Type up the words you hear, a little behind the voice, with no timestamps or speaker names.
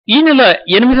ఈ నెల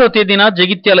 8వ తేదీన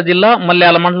జగిత్యాల జిల్లా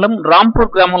మల్యాల మండలం రాంపూర్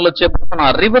గ్రామంలో చేపడుతున్న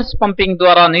రివర్స్ పంపింగ్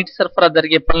ద్వారా నీటి సరఫరా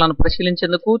జరిగే పనులను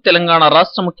పరిశీలించేందుకు తెలంగాణ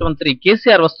రాష్ట్ర ముఖ్యమంత్రి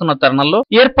కేసీఆర్ వస్తున్న తరుణంలో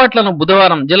ఏర్పాట్లను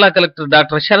బుధవారం జిల్లా కలెక్టర్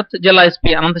డాక్టర్ శరత్, జిల్లా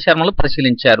ఎస్పీ అనంత శర్మలు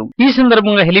పరిశీలించారు. ఈ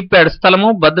సందర్భంగా హెలిప్యాడ్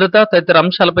స్థలము, భద్రత తదితర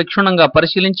అంశాలపై క్షుణ్ణంగా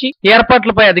పరిశీలించి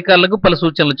ఏర్పాట్లపై అధికారులకు పలు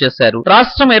సూచనలు చేశారు.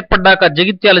 రాష్ట్రం ఏర్పడ్డాక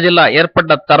జగిత్యాల జిల్లా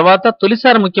ఏర్పడ్డ తర్వాత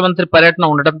తొలిసారి ముఖ్యమంత్రి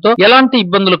పర్యటన ఉండటంతో ఎలాంటి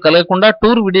ఇబ్బందులు కలగకుండా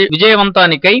టూర్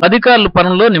విజయవంతానికై అధికారులు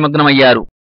పనుల్లో నిమగ్నమయ్యారు.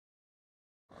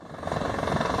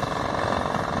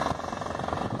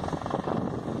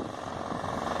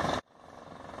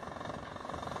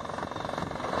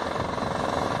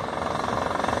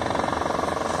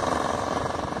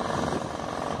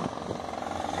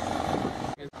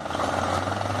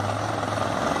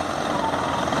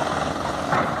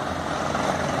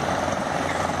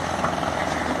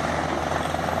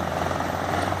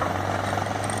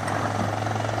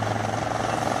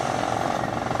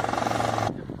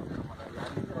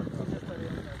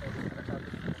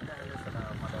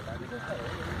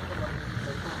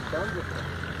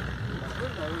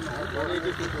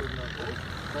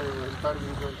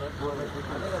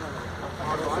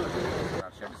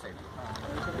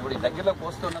 ఇప్పుడు దగ్గరలో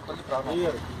పోస్తున్న కొద్ది ప్రాబ్లం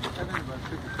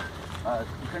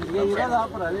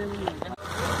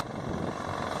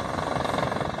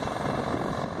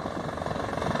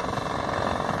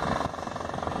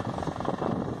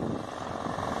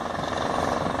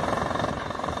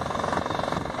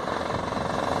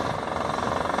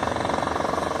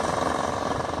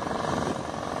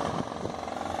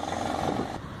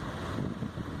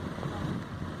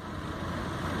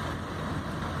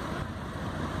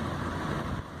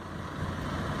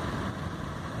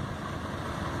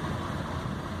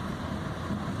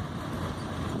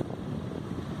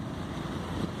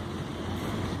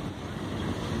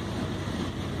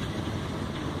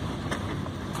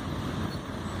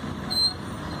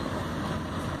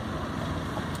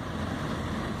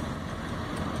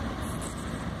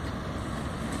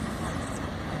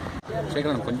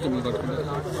కొంచెం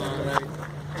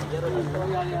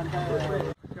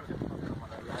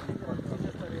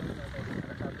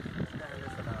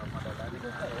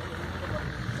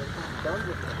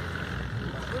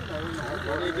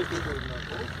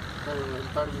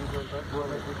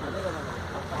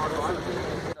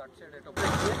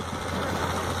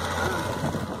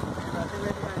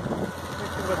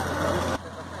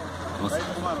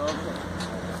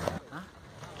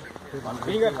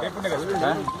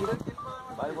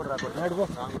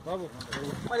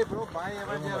మరి ఇప్పుడు బాగా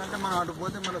ఏమని చేయాలంటే మనం అటు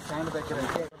పోతే మన సైన్ దగ్గర